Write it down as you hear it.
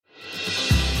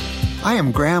I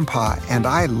am Grandpa, and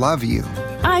I love you.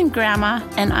 I'm Grandma,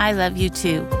 and I love you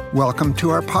too. Welcome to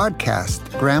our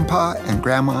podcast, Grandpa and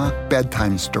Grandma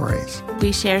Bedtime Stories.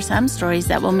 We share some stories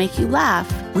that will make you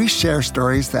laugh. We share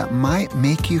stories that might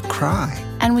make you cry.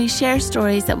 And we share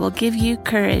stories that will give you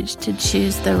courage to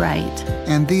choose the right.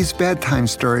 And these bedtime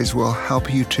stories will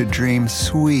help you to dream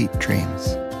sweet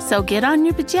dreams. So get on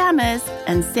your pajamas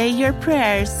and say your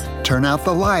prayers. Turn out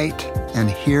the light and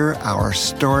hear our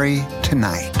story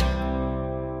tonight.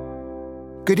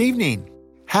 Good evening.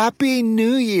 Happy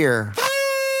New Year.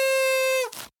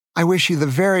 I wish you the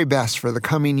very best for the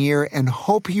coming year and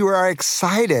hope you are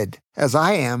excited, as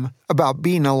I am, about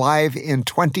being alive in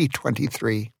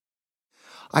 2023.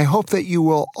 I hope that you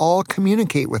will all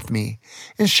communicate with me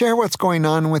and share what's going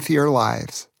on with your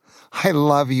lives. I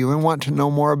love you and want to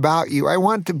know more about you. I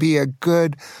want to be a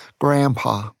good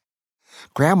grandpa.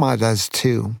 Grandma does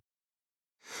too.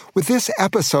 With this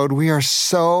episode, we are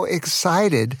so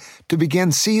excited to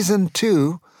begin Season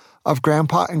 2 of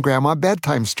Grandpa and Grandma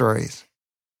Bedtime Stories.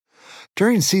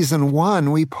 During Season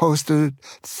 1, we posted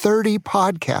 30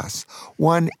 podcasts,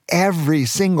 one every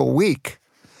single week.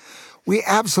 We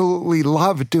absolutely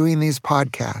love doing these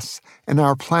podcasts, and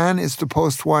our plan is to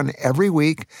post one every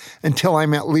week until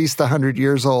I'm at least 100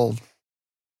 years old.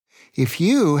 If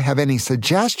you have any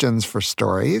suggestions for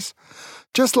stories,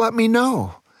 just let me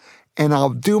know, and I'll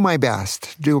do my best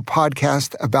to do a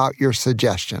podcast about your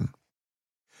suggestion.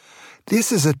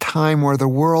 This is a time where the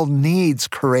world needs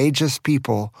courageous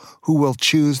people who will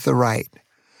choose the right.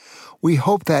 We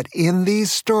hope that in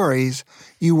these stories,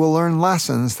 you will learn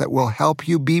lessons that will help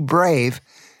you be brave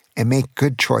and make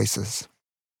good choices.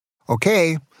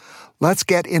 Okay, let's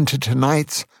get into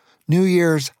tonight's New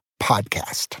Year's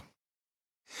podcast.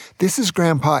 This is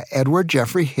Grandpa Edward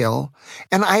Jeffrey Hill,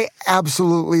 and I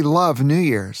absolutely love New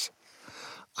Year's.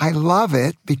 I love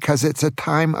it because it's a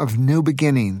time of new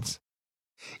beginnings.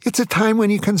 It's a time when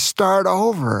you can start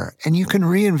over and you can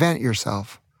reinvent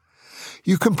yourself.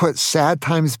 You can put sad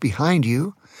times behind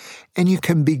you and you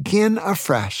can begin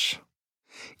afresh.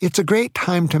 It's a great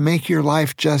time to make your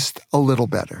life just a little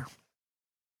better.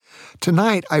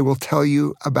 Tonight, I will tell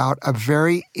you about a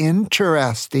very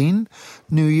interesting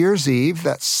New Year's Eve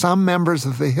that some members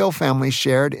of the Hill family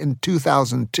shared in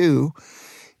 2002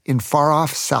 in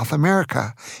far-off South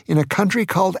America, in a country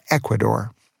called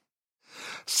Ecuador.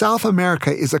 South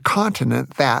America is a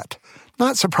continent that,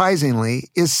 not surprisingly,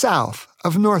 is south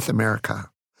of North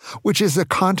America, which is a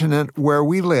continent where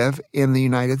we live in the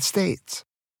United States.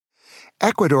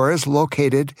 Ecuador is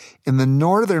located in the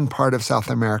northern part of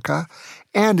South America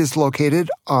and is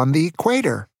located on the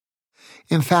equator.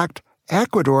 In fact,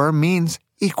 Ecuador means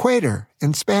equator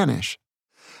in Spanish.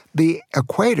 The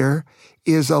equator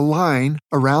is a line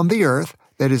around the Earth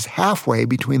that is halfway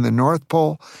between the North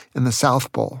Pole and the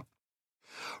South Pole.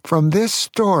 From this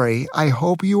story, I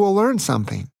hope you will learn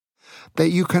something, that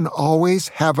you can always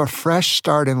have a fresh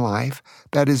start in life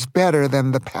that is better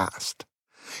than the past.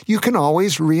 You can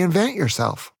always reinvent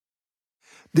yourself.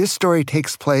 This story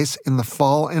takes place in the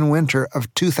fall and winter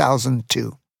of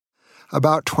 2002,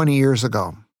 about 20 years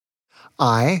ago.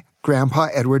 I, Grandpa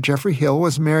Edward Jeffrey Hill,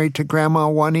 was married to Grandma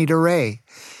Juanita Ray,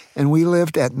 and we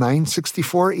lived at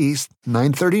 964 East,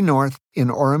 930 North in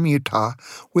Orem, Utah,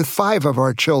 with 5 of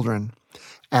our children,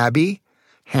 Abby,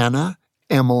 Hannah,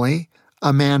 Emily,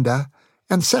 Amanda,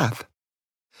 and Seth.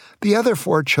 The other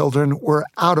 4 children were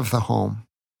out of the home.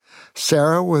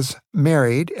 Sarah was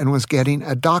married and was getting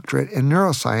a doctorate in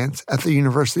neuroscience at the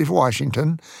University of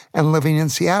Washington and living in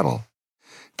Seattle.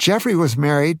 Jeffrey was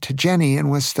married to Jenny and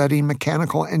was studying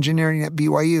mechanical engineering at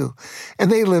BYU,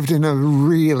 and they lived in a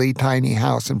really tiny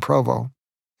house in Provo.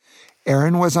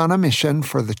 Aaron was on a mission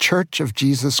for the Church of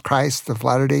Jesus Christ of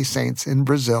Latter-day Saints in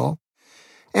Brazil,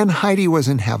 and Heidi was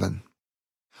in heaven.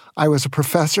 I was a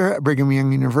professor at Brigham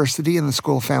Young University in the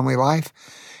School of Family Life,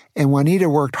 and Juanita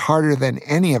worked harder than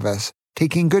any of us,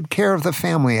 taking good care of the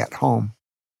family at home.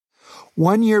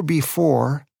 1 year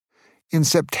before, in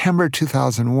September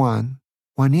 2001,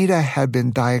 Juanita had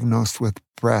been diagnosed with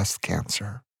breast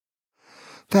cancer.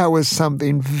 That was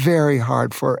something very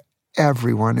hard for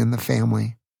everyone in the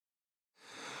family.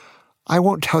 I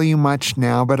won't tell you much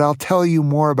now, but I'll tell you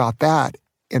more about that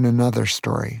in another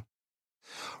story.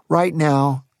 Right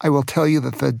now, I will tell you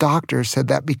that the doctor said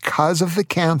that because of the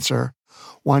cancer,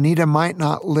 Juanita might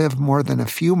not live more than a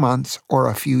few months or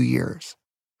a few years.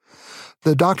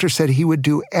 The doctor said he would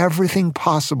do everything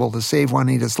possible to save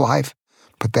Juanita's life,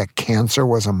 but that cancer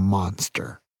was a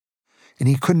monster, and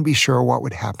he couldn't be sure what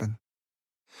would happen.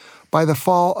 By the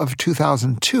fall of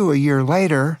 2002, a year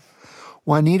later,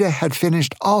 Juanita had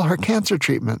finished all her cancer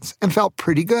treatments and felt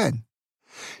pretty good.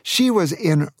 She was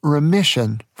in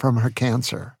remission from her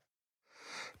cancer.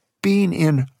 Being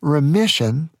in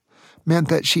remission meant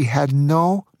that she had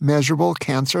no measurable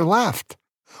cancer left.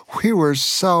 We were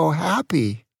so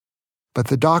happy. But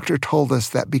the doctor told us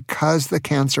that because the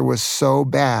cancer was so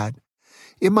bad,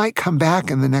 it might come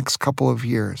back in the next couple of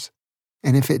years.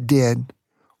 And if it did,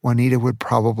 Juanita would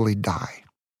probably die.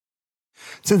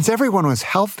 Since everyone was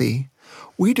healthy,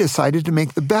 we decided to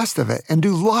make the best of it and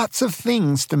do lots of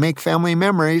things to make family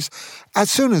memories as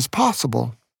soon as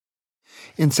possible.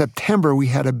 In September, we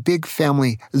had a big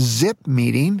family zip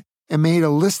meeting and made a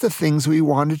list of things we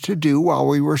wanted to do while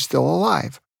we were still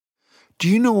alive. Do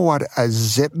you know what a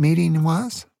zip meeting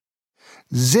was?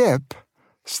 ZIP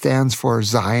stands for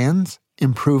Zion's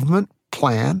Improvement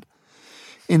Plan,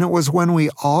 and it was when we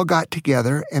all got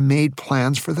together and made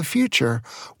plans for the future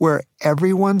where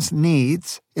everyone's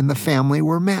needs in the family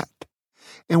were met,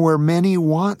 and where many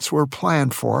wants were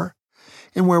planned for,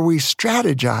 and where we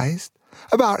strategized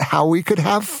about how we could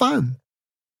have fun.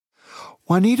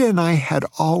 Juanita and I had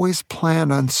always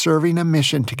planned on serving a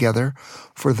mission together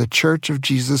for the Church of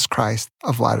Jesus Christ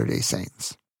of Latter-day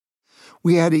Saints.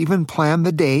 We had even planned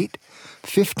the date,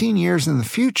 15 years in the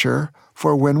future,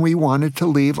 for when we wanted to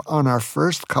leave on our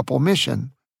first couple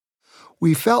mission.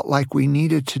 We felt like we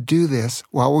needed to do this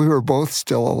while we were both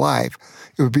still alive.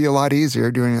 It would be a lot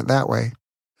easier doing it that way.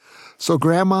 So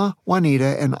Grandma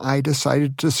Juanita and I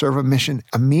decided to serve a mission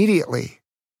immediately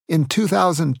in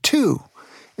 2002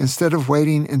 instead of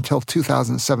waiting until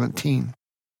 2017.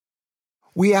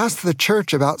 We asked the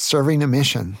church about serving a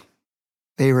mission.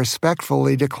 They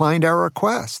respectfully declined our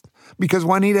request because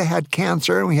Juanita had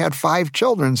cancer and we had 5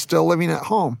 children still living at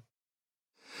home.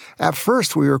 At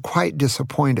first, we were quite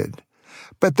disappointed,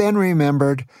 but then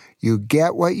remembered, you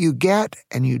get what you get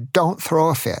and you don't throw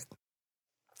a fit.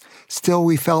 Still,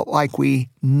 we felt like we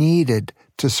needed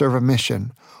to serve a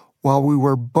mission while we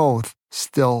were both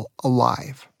still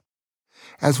alive.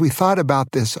 As we thought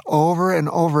about this over and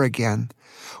over again,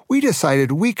 we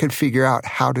decided we could figure out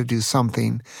how to do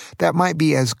something that might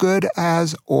be as good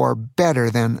as or better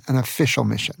than an official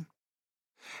mission.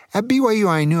 At BYU,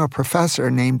 I knew a professor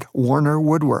named Warner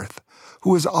Woodworth, who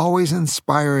was always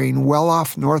inspiring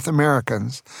well-off North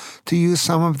Americans to use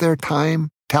some of their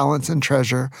time, talents, and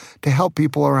treasure to help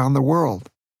people around the world.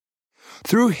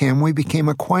 Through him, we became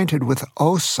acquainted with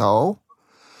OSSO,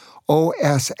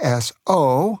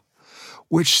 O-S-S-O,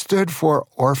 which stood for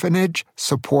Orphanage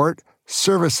Support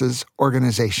Services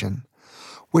Organization,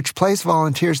 which placed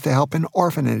volunteers to help in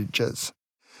orphanages.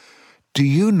 Do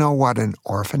you know what an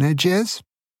orphanage is?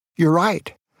 You're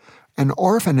right. An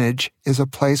orphanage is a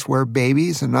place where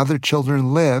babies and other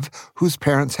children live whose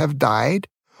parents have died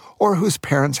or whose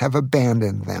parents have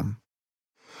abandoned them.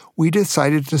 We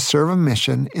decided to serve a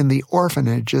mission in the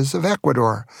orphanages of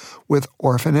Ecuador with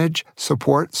Orphanage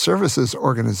Support Services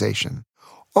Organization,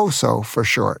 OSSO for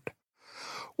short.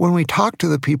 When we talked to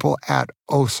the people at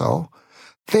OSSO,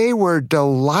 they were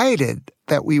delighted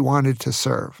that we wanted to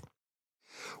serve.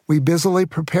 We busily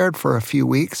prepared for a few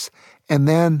weeks, and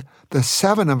then the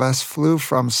 7 of us flew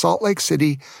from Salt Lake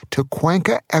City to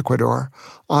Cuenca, Ecuador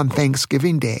on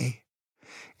Thanksgiving Day.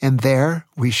 And there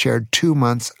we shared 2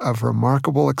 months of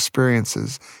remarkable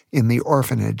experiences in the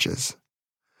orphanages.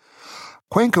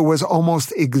 Cuenca was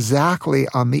almost exactly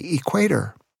on the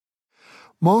equator.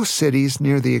 Most cities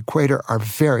near the equator are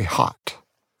very hot.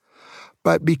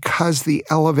 But because the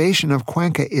elevation of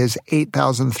Cuenca is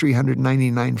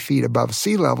 8,399 feet above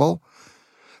sea level,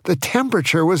 the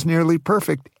temperature was nearly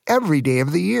perfect every day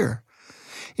of the year.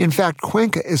 In fact,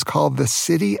 Cuenca is called the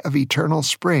City of Eternal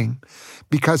Spring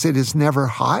because it is never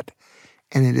hot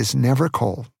and it is never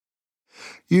cold.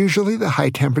 Usually the high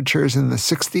temperatures in the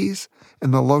 60s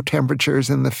and the low temperatures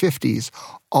in the 50s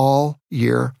all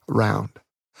year round.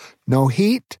 No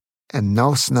heat and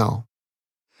no snow.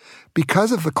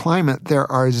 Because of the climate, there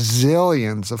are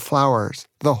zillions of flowers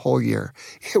the whole year.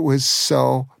 It was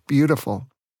so beautiful.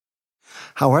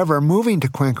 However, moving to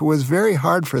Cuenca was very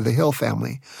hard for the Hill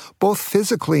family, both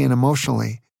physically and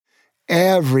emotionally.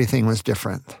 Everything was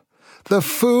different. The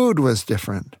food was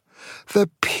different. The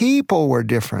people were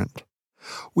different.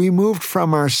 We moved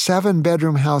from our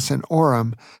 7-bedroom house in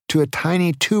Orem to a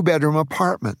tiny 2-bedroom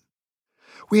apartment.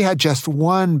 We had just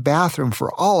 1 bathroom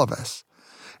for all of us,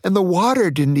 and the water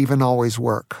didn't even always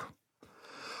work.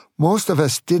 Most of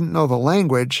us didn't know the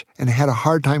language and had a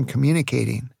hard time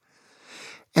communicating.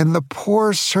 And the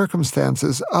poor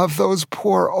circumstances of those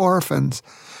poor orphans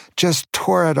just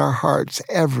tore at our hearts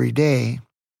every day.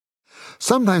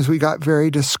 Sometimes we got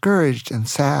very discouraged and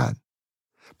sad,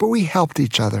 but we helped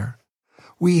each other.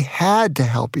 We had to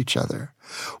help each other.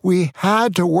 We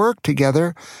had to work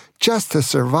together just to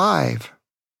survive.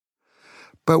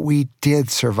 But we did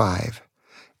survive,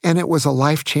 and it was a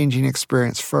life-changing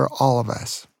experience for all of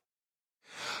us.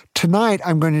 Tonight,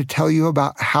 I'm going to tell you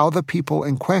about how the people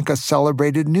in Cuenca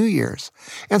celebrated New Year's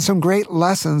and some great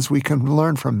lessons we can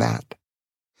learn from that.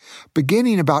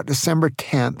 Beginning about December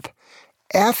 10th,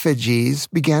 effigies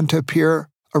began to appear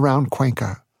around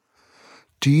Cuenca.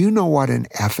 Do you know what an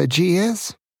effigy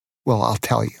is? Well, I'll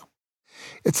tell you.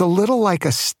 It's a little like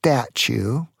a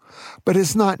statue, but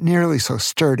it's not nearly so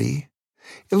sturdy.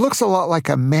 It looks a lot like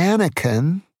a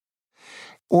mannequin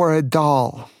or a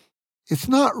doll. It's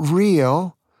not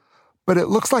real, but it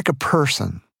looks like a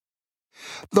person.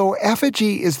 Though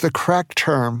effigy is the correct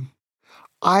term,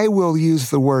 I will use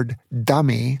the word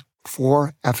dummy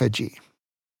for effigy.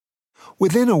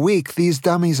 Within a week, these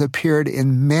dummies appeared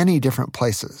in many different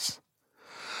places.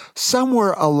 Some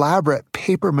were elaborate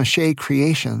papier-mâché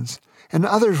creations, and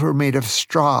others were made of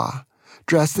straw,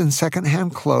 dressed in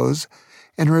second-hand clothes,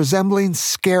 and resembling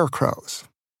scarecrows.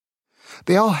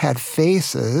 They all had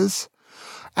faces,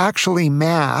 actually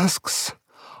masks,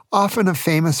 often of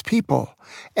famous people,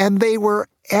 and they were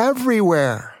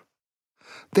everywhere.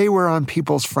 They were on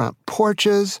people's front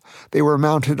porches, they were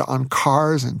mounted on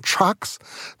cars and trucks,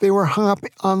 they were hung up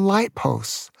on light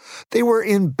posts, they were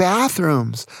in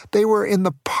bathrooms, they were in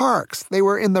the parks, they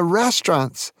were in the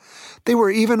restaurants, they were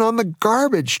even on the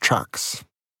garbage trucks.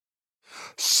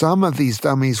 Some of these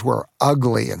dummies were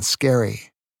ugly and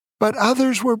scary, but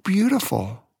others were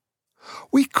beautiful.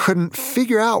 We couldn't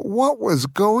figure out what was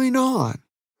going on.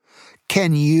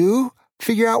 Can you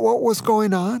figure out what was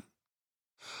going on?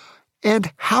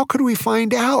 And how could we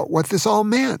find out what this all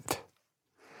meant?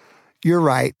 You're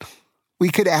right. We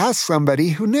could ask somebody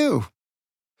who knew.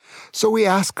 So we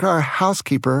asked our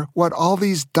housekeeper what all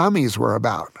these dummies were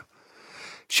about.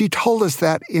 She told us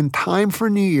that in time for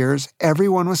New Year's,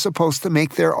 everyone was supposed to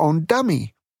make their own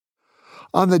dummy.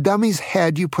 On the dummy's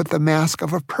head, you put the mask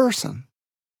of a person.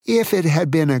 If it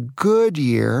had been a good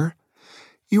year,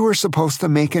 you were supposed to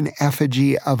make an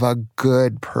effigy of a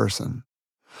good person,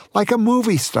 like a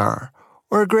movie star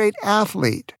or a great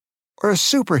athlete or a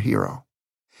superhero.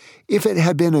 If it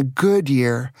had been a good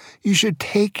year, you should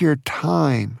take your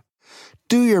time,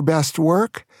 do your best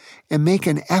work, and make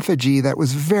an effigy that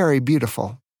was very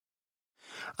beautiful.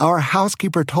 Our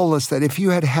housekeeper told us that if you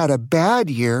had had a bad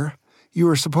year, you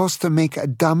were supposed to make a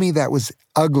dummy that was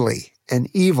ugly and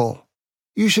evil.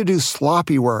 You should do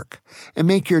sloppy work and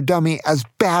make your dummy as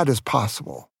bad as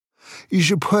possible. You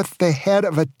should put the head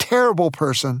of a terrible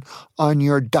person on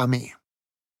your dummy.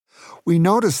 We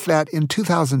noticed that in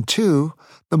 2002,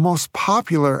 the most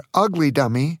popular ugly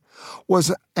dummy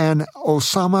was an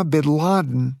Osama bin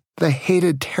Laden, the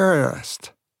hated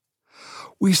terrorist.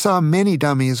 We saw many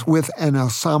dummies with an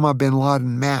Osama bin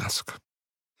Laden mask.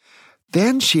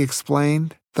 Then she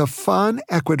explained the fun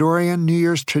Ecuadorian New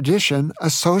Year's tradition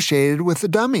associated with the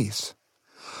dummies.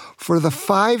 For the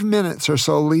 5 minutes or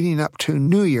so leading up to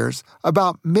New Year's,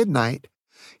 about midnight,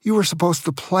 you were supposed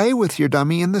to play with your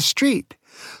dummy in the street,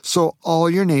 so all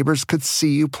your neighbors could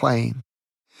see you playing.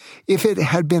 If it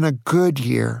had been a good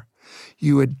year,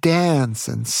 you would dance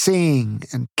and sing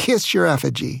and kiss your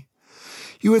effigy.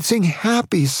 You would sing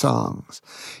happy songs.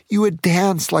 You would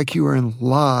dance like you were in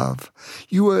love.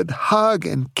 You would hug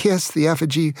and kiss the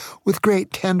effigy with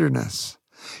great tenderness.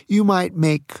 You might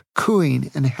make cooing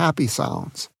and happy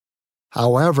sounds.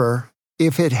 However,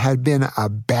 if it had been a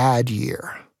bad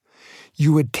year,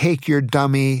 you would take your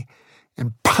dummy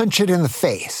and punch it in the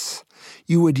face.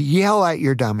 You would yell at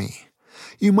your dummy.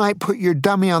 You might put your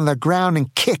dummy on the ground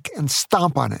and kick and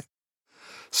stomp on it.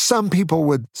 Some people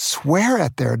would swear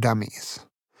at their dummies.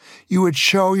 You would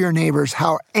show your neighbors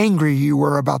how angry you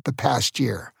were about the past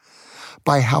year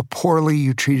by how poorly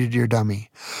you treated your dummy.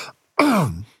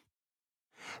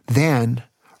 Then,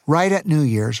 right at New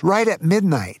Year's, right at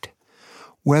midnight,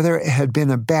 whether it had been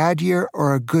a bad year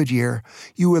or a good year,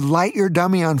 you would light your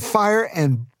dummy on fire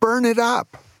and burn it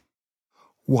up.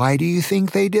 Why do you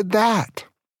think they did that?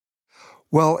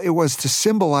 Well, it was to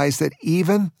symbolize that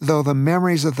even though the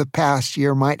memories of the past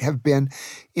year might have been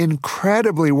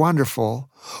incredibly wonderful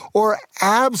or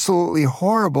absolutely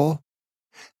horrible,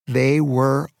 they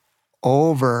were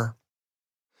over.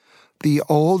 The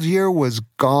old year was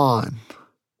gone.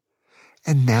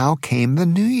 And now came the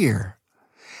new year.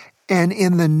 And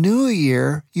in the new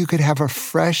year, you could have a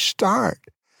fresh start,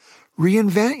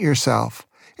 reinvent yourself,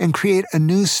 and create a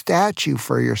new statue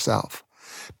for yourself,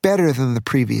 better than the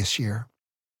previous year.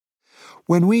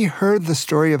 When we heard the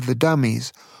story of the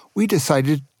dummies, we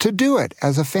decided to do it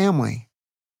as a family.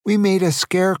 We made a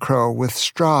scarecrow with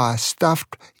straw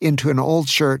stuffed into an old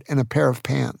shirt and a pair of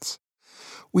pants.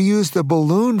 We used a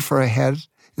balloon for a head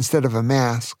instead of a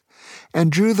mask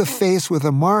and drew the face with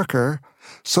a marker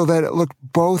so that it looked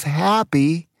both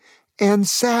happy and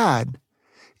sad.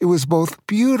 It was both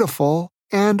beautiful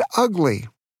and ugly.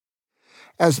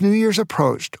 As New Year's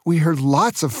approached, we heard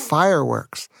lots of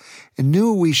fireworks and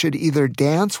knew we should either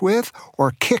dance with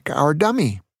or kick our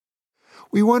dummy.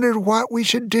 We wondered what we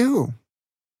should do.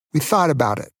 We thought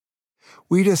about it.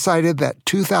 We decided that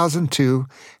 2002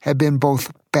 had been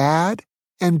both bad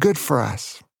and good for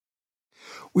us.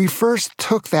 We first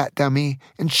took that dummy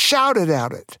and shouted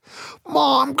at it,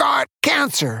 "Mom got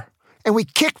cancer!" and we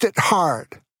kicked it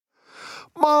hard.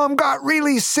 Mom got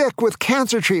really sick with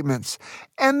cancer treatments,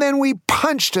 and then we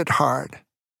punched it hard.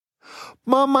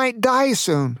 Mom might die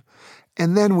soon,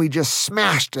 and then we just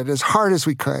smashed it as hard as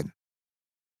we could.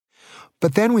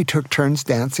 But then we took turns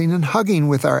dancing and hugging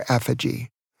with our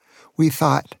effigy. We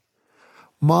thought,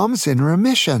 Mom's in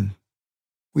remission.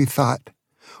 We thought,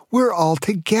 we're all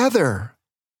together.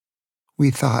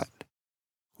 We thought,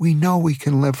 we know we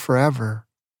can live forever.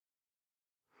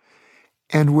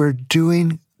 And we're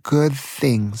doing good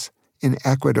things in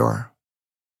Ecuador.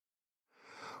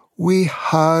 We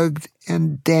hugged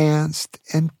and danced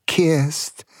and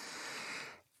kissed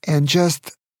and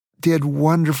just did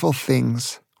wonderful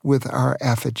things with our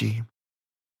effigy.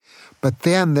 But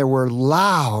then there were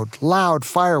loud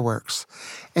fireworks,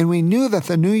 and we knew that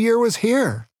the new year was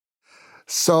here.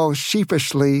 So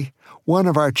sheepishly, one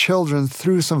of our children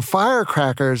threw some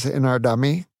firecrackers in our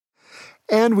dummy,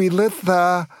 and we lit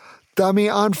the dummy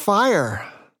on fire.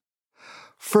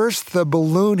 First, the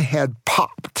balloon head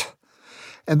popped,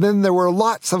 and then there were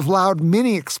lots of loud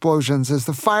mini explosions as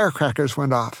the firecrackers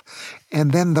went off,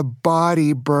 and then the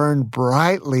body burned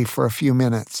brightly for a few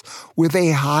minutes with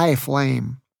a high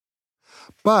flame.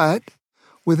 But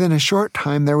within a short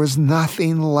time, there was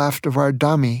nothing left of our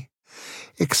dummy,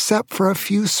 except for a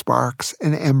few sparks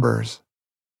and embers.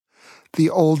 The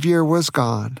old year was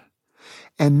gone,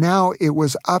 and now it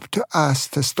was up to us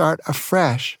to start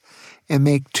afresh and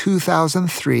make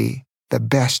 2003 the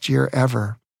best year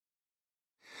ever.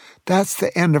 That's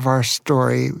the end of our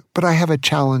story, but I have a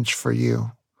challenge for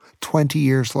you 20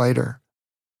 years later.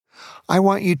 I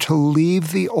want you to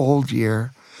leave the old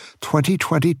year,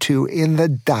 2022, in the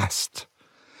dust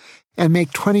and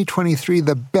make 2023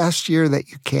 the best year that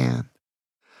you can.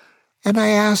 And I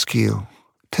ask you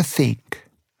to think,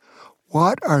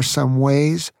 what are some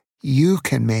ways you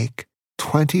can make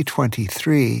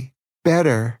 2023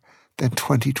 better than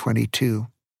 2022?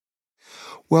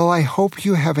 Well, I hope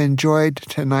you have enjoyed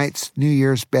tonight's New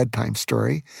Year's bedtime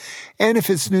story. And if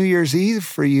it's New Year's Eve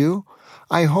for you,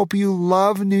 I hope you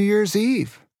love New Year's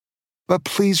Eve. But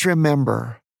please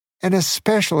remember, and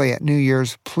especially at New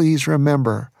Year's, please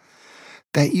remember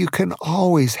that you can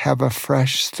always have a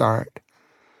fresh start,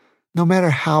 no matter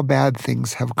how bad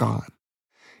things have gone.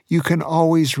 You can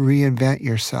always reinvent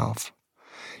yourself.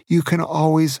 You can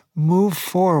always move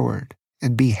forward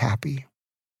and be happy.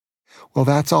 Well,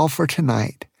 that's all for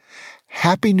tonight.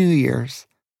 Happy New Year's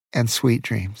and sweet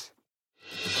dreams.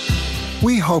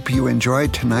 We hope you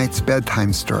enjoyed tonight's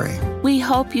bedtime story. We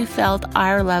hope you felt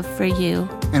our love for you.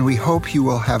 And we hope you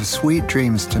will have sweet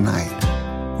dreams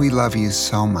tonight. We love you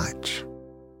so much.